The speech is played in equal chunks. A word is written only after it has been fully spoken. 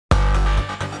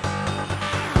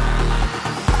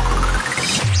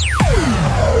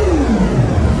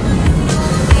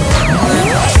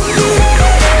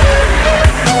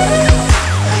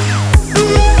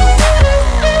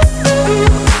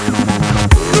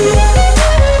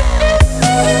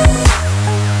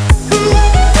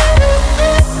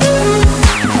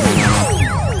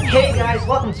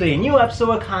to a new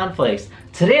episode of Conflicts.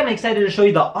 Today I'm excited to show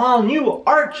you the all-new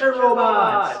Archer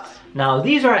robots. Now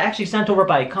these are actually sent over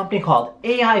by a company called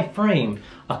Ai.Frame,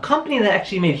 a company that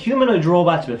actually made humanoid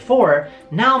robots before,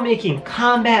 now making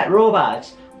combat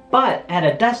robots, but at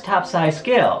a desktop size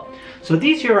scale. So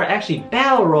these here are actually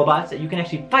battle robots that you can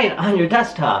actually fight on your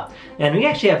desktop. And we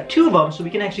actually have two of them, so we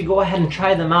can actually go ahead and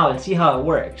try them out and see how it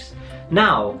works.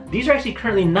 Now, these are actually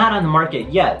currently not on the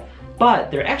market yet,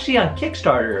 but they're actually on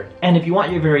Kickstarter, and if you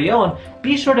want your very own,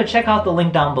 be sure to check out the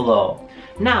link down below.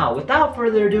 Now, without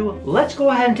further ado, let's go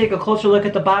ahead and take a closer look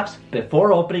at the box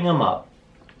before opening them up.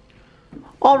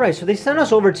 Alright, so they sent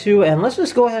us over two, and let's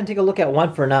just go ahead and take a look at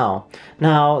one for now.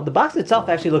 Now, the box itself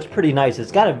actually looks pretty nice.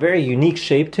 It's got a very unique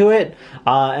shape to it,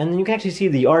 and you can actually see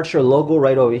the Archer logo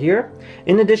right over here.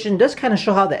 In addition, just kind of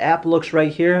show how the app looks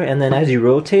right here, and then as you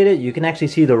rotate it, you can actually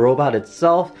see the robot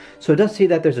itself. So it does see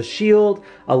that there's a shield,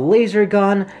 a laser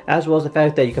gun, as well as the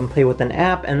fact that you can play with an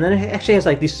app, and then it actually has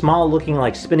like these small looking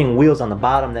like spinning wheels on the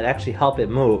bottom that actually help it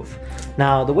move.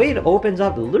 Now, the way it opens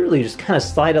up, literally just kind of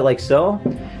slide it like so.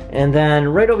 And then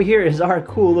right over here is our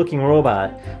cool looking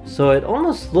robot. So it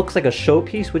almost looks like a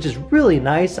showpiece, which is really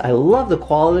nice. I love the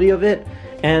quality of it.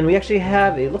 And we actually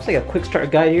have, it looks like a quick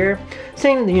start guide here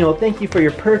saying, you know, thank you for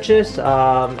your purchase,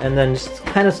 and then just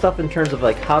kind of stuff in terms of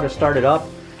like how to start it up.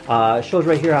 It shows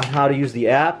right here on how to use the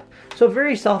app. So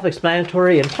very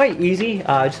self-explanatory and quite easy.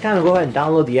 Just kind of go ahead and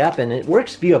download the app, and it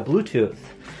works via Bluetooth.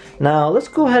 Now let's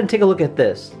go ahead and take a look at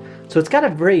this. So it's got a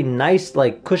very nice,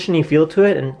 like, cushiony feel to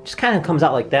it, and just kind of comes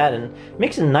out like that, and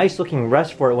makes a nice looking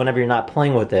rest for it whenever you're not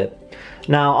playing with it.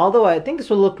 Now, although I think this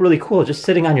would look really cool just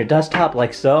sitting on your desktop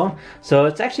like so, so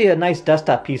it's actually a nice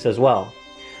desktop piece as well.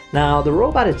 Now, the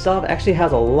robot itself actually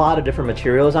has a lot of different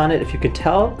materials on it, if you could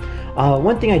tell.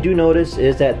 One thing I do notice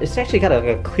is that it's actually got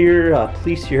a clear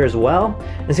fleece here as well.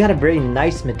 It's got a very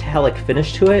nice metallic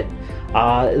finish to it.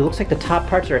 It looks like the top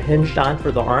parts are hinged on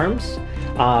for the arms.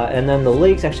 And then the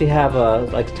legs actually have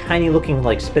like tiny looking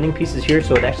like spinning pieces here,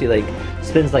 so it actually like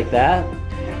spins like that.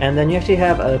 And then you actually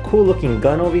have a cool looking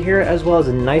gun over here, as well as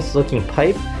a nice looking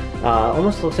pipe.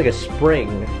 Almost looks like a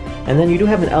spring. And then you do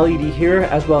have an LED here,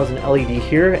 as well as an LED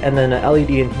here, and then an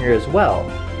LED in here as well.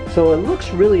 So it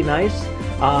looks really nice.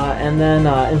 And then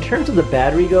in terms of the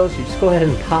battery goes, you just go ahead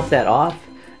and pop that off.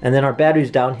 And then our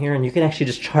battery's down here, and you can actually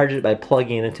just charge it by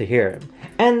plugging it into here.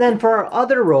 And then for our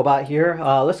other robot here,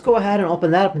 let's go ahead and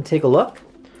open that up and take a look.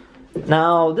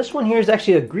 Now, this one here is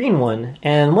actually a green one,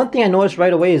 and one thing I noticed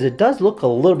right away is it does look a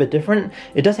little bit different.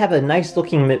 It does have a nice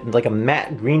looking, like a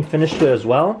matte green finish to it as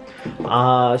well.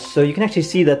 So you can actually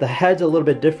see that the head's a little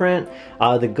bit different,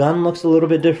 the gun looks a little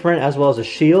bit different, as well as a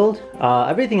shield.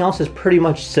 Everything else is pretty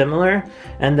much similar,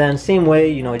 and then same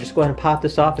way, you know, just go ahead and pop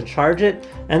this off and charge it.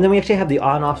 And then we actually have the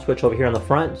on-off switch over here on the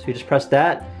front, so you just press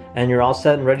that, and you're all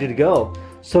set and ready to go.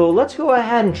 So let's go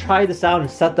ahead and try this out and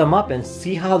set them up and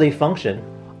see how they function.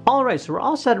 Alright, so we're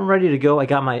all set and ready to go. I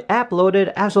got my app loaded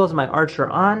as well as my Archer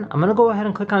on. I'm going to go ahead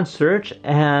and click on search,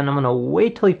 and I'm going to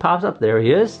wait till he pops up. There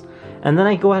he is. And then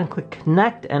I go ahead and click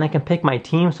connect, and I can pick my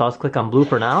team, so I'll just click on blue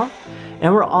for now.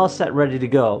 And we're all set ready to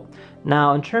go.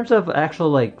 Now in terms of actual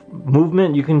like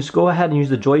movement, you can just go ahead and use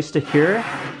the joystick here,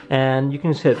 and you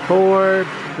can just hit forward,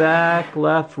 back,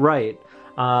 left, right.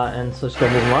 And so just go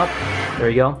move them up. There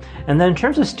you go. And then in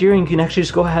terms of steering, you can actually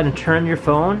just go ahead and turn your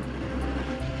phone,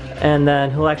 and then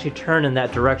he'll actually turn in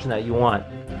that direction that you want.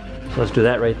 So let's do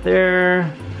that right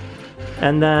there.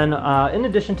 And then in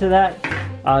addition to that,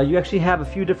 you actually have a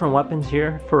few different weapons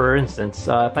here. For instance,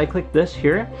 if I click this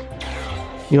here,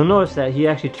 you'll notice that he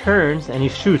actually turns and he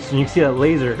shoots, and you can see that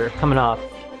laser coming off.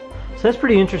 So that's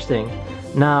pretty interesting.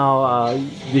 Now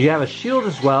you have a shield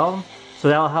as well, so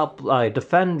that'll help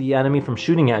defend the enemy from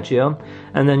shooting at you.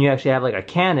 And then you actually have like a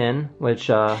cannon, which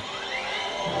there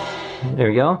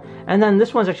we go. And then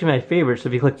this one's actually my favorite, so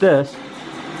if you click this,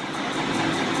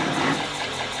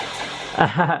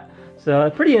 so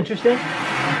pretty interesting.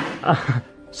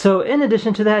 So in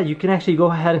addition to that, you can actually go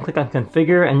ahead and click on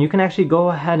configure, and you can actually go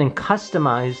ahead and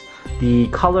customize the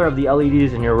color of the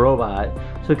LEDs in your robot.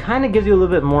 So it kind of gives you a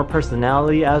little bit more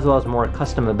personality as well as more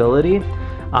customability.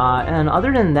 And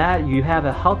other than that, you have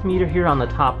a health meter here on the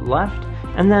top left.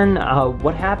 And then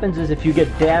what happens is if you get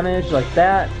damaged like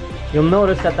that, you'll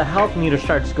notice that the health meter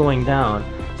starts going down.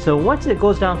 So once it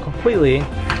goes down completely,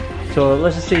 so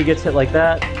let's just say he gets hit like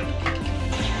that,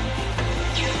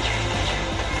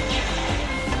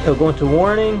 it'll go into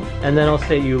warning, and then it'll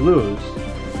say you lose.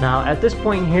 Now at this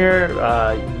point here,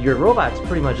 your robot's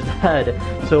pretty much dead.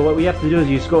 So what we have to do is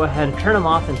you just go ahead and turn them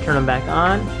off and turn them back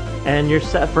on, and you're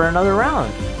set for another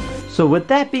round. So with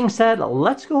that being said,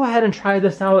 let's go ahead and try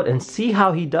this out and see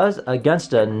how he does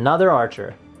against another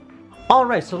Archer.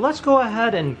 Alright, so let's go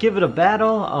ahead and give it a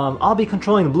battle. I'll be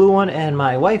controlling the blue one and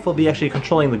my wife will be actually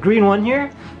controlling the green one here.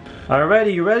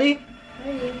 Alrighty, you ready?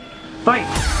 Ready. Fight!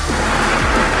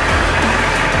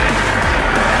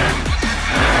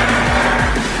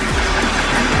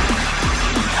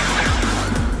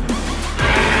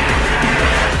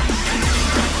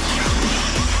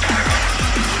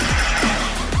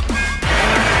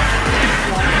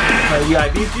 Yeah, I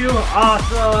beat you?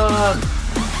 Awesome!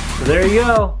 So there you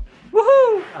go.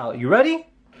 Woohoo! Oh, you ready?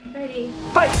 Ready.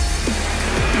 Fight!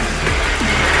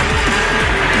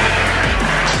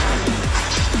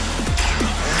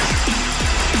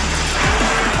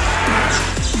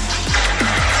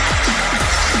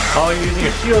 Oh, you're using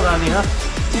a shield on me, huh?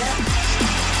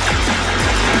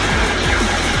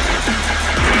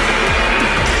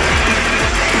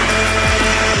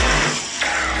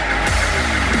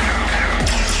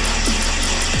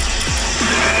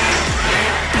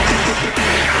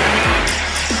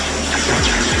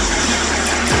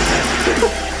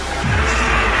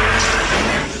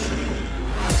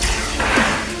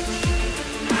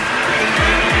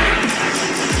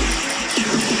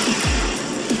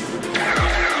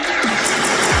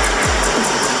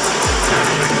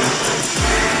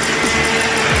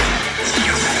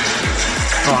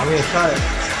 Oh, I'm gonna try it.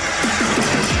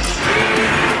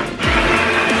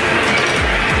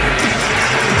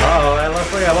 Uh-oh, it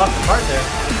looks like I lost a part there.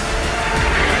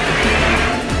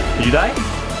 Did you die?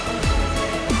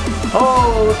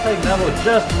 Oh, looks like Neville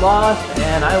just lost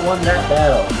and I won that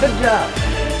battle. Good job.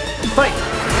 Fight!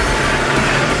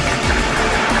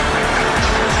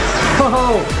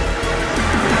 Oh,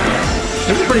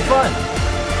 this is pretty fun.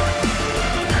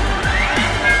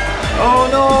 Oh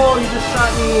no, you just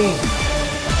shot me.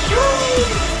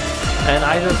 And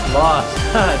I just lost.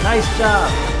 Nice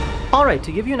job. Alright,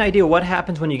 to give you an idea what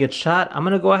happens when you get shot, I'm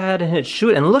going to go ahead and hit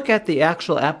shoot and look at the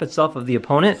actual app itself of the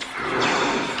opponent.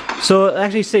 So it'll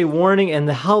actually say warning and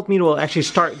the health meter will actually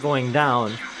start going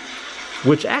down,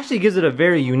 which actually gives it a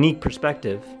very unique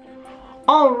perspective.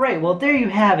 Alright, well there you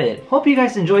have it. Hope you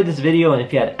guys enjoyed this video, and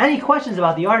if you had any questions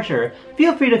about the Archer,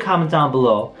 feel free to comment down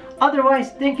below.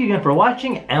 Otherwise, thank you again for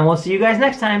watching and we'll see you guys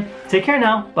next time. Take care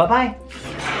now. Bye bye.